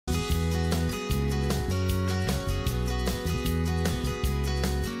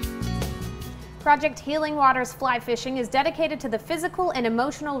Project Healing Waters Fly Fishing is dedicated to the physical and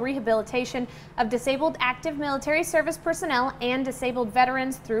emotional rehabilitation of disabled active military service personnel and disabled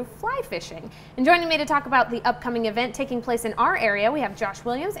veterans through fly fishing. And joining me to talk about the upcoming event taking place in our area, we have Josh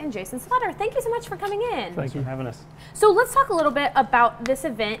Williams and Jason Slaughter. Thank you so much for coming in. Thanks for having us. So let's talk a little bit about this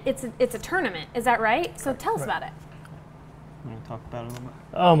event. It's a tournament, is that right? So tell us about it. You want to talk about it a little bit?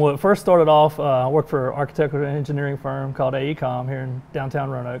 Well, it first started off, I work for an architectural and engineering firm called AECOM here in downtown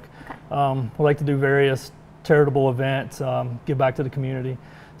Roanoke. Okay. We like to do various charitable events, give back to the community.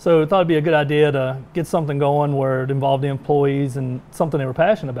 So I thought it'd be a good idea to get something going where it involved the employees and something they were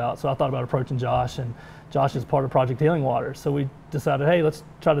passionate about. So I thought about approaching Josh, and Josh is part of Project Healing Waters. So we decided, hey, let's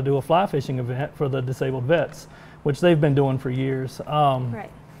try to do a fly fishing event for the disabled vets, which they've been doing for years. Right.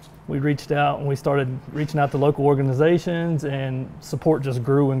 We reached out and we started reaching out to local organizations, and support just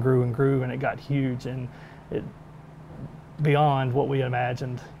grew and grew and grew, and it got huge, and it beyond what we had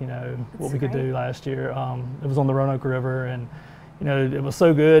imagined, you know, what we could do last year. It was on the Roanoke River, and you know, it was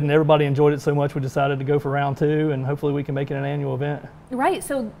so good and everybody enjoyed it so much, we decided to go for round 2, and hopefully we can make it an annual event. Right,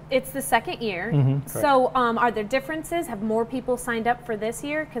 so it's the second year. Mm-hmm. So are there differences? Have more people signed up for this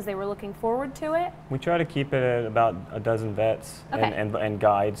year because they were looking forward to it? We try to keep it at about a dozen vets and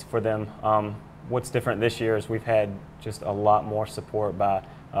guides for them. What's different this year is we've had just a lot more support by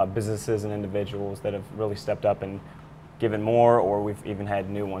businesses and individuals that have really stepped up and given more, or we've even had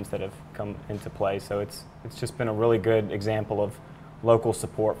new ones that have come into play. So it's just been a really good example of local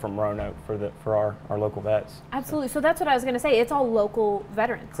support from Roanoke for our local vets. Absolutely. So that's what I was going to say. It's all local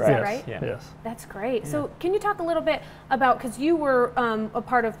veterans. Correct. Is that right? Yeah. Yes. That's great. Yeah. So can you talk a little bit about, because you were a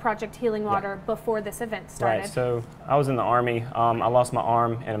part of Project Healing Water before this event started. Right. So I was in the Army. I lost my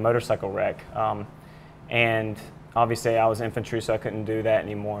arm in a motorcycle wreck, and obviously I was infantry, so I couldn't do that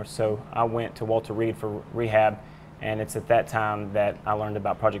anymore. So I went to Walter Reed for rehab, and it's at that time that I learned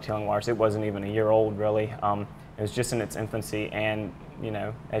about Project Healing Waters. It wasn't even a year old, really. It was just in its infancy, and you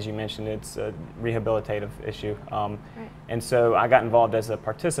know, as you mentioned, it's a rehabilitative issue. Right. And so I got involved as a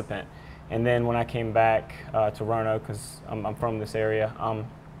participant. And then when I came back to Roanoke, because I'm from this area,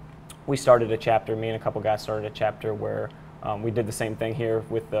 we started a chapter. Me and a couple guys started a chapter where we did the same thing here,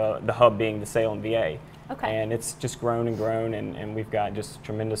 with the hub being the Salem VA. Okay. And it's just grown and grown, and we've got just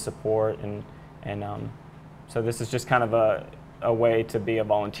tremendous support, and so this is just kind of a way to be a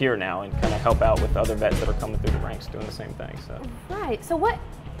volunteer now and kind of help out with other vets that are coming through the ranks doing the same thing. So. Right. So what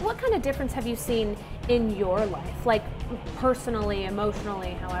kind of difference have you seen in your life, like personally,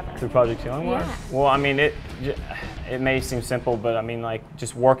 emotionally, however? Through Project Healing Waters? Yeah. Well, I mean, it may seem simple, but I mean, like,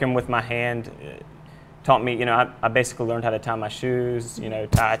 just working with my hand taught me, you know, I basically learned how to tie my shoes, you know,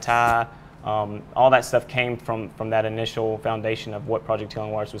 tie a tie. All that stuff came from that initial foundation of what Project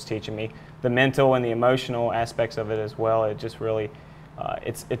Healing Waters was teaching me. The mental and the emotional aspects of it as well. It just really,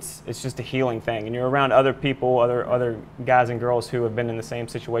 it's just a healing thing. And you're around other people, other guys and girls who have been in the same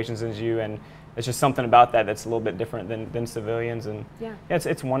situations as you, and it's just something about that that's a little bit different than civilians. And yeah,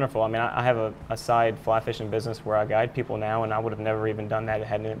 it's wonderful. I mean, I have a side fly fishing business where I guide people now, and I would have never even done that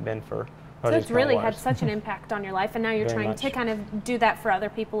hadn't it been for Project So it's really had such an impact on your life, and now you're trying to kind of do that for other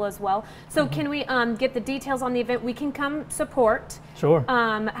people as well. So can we get the details on the event? We can come support. Sure.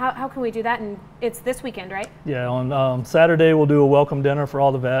 How can we do that? And it's this weekend, right? Yeah, on Saturday we'll do a welcome dinner for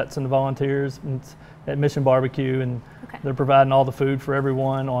all the vets and the volunteers. It's at Mission Barbecue, and they're providing all the food for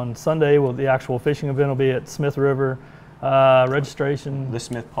everyone. On Sunday, the actual fishing event will be at Smith River. Registration. The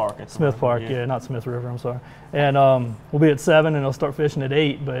Smith Park. Smith Park, yeah, not Smith River, I'm sorry. And we'll be at 7, and they'll start fishing at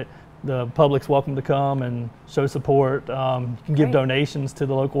 8, but the public's welcome to come and show support. You can give donations to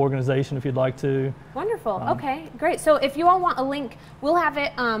the local organization if you'd like to. Wonderful. Okay, great. So if you all want a link, we'll have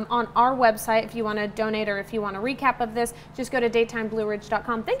it on our website if you want to donate, or if you want a recap of this, just go to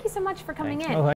daytimeblueridge.com. Thank you so much for coming in.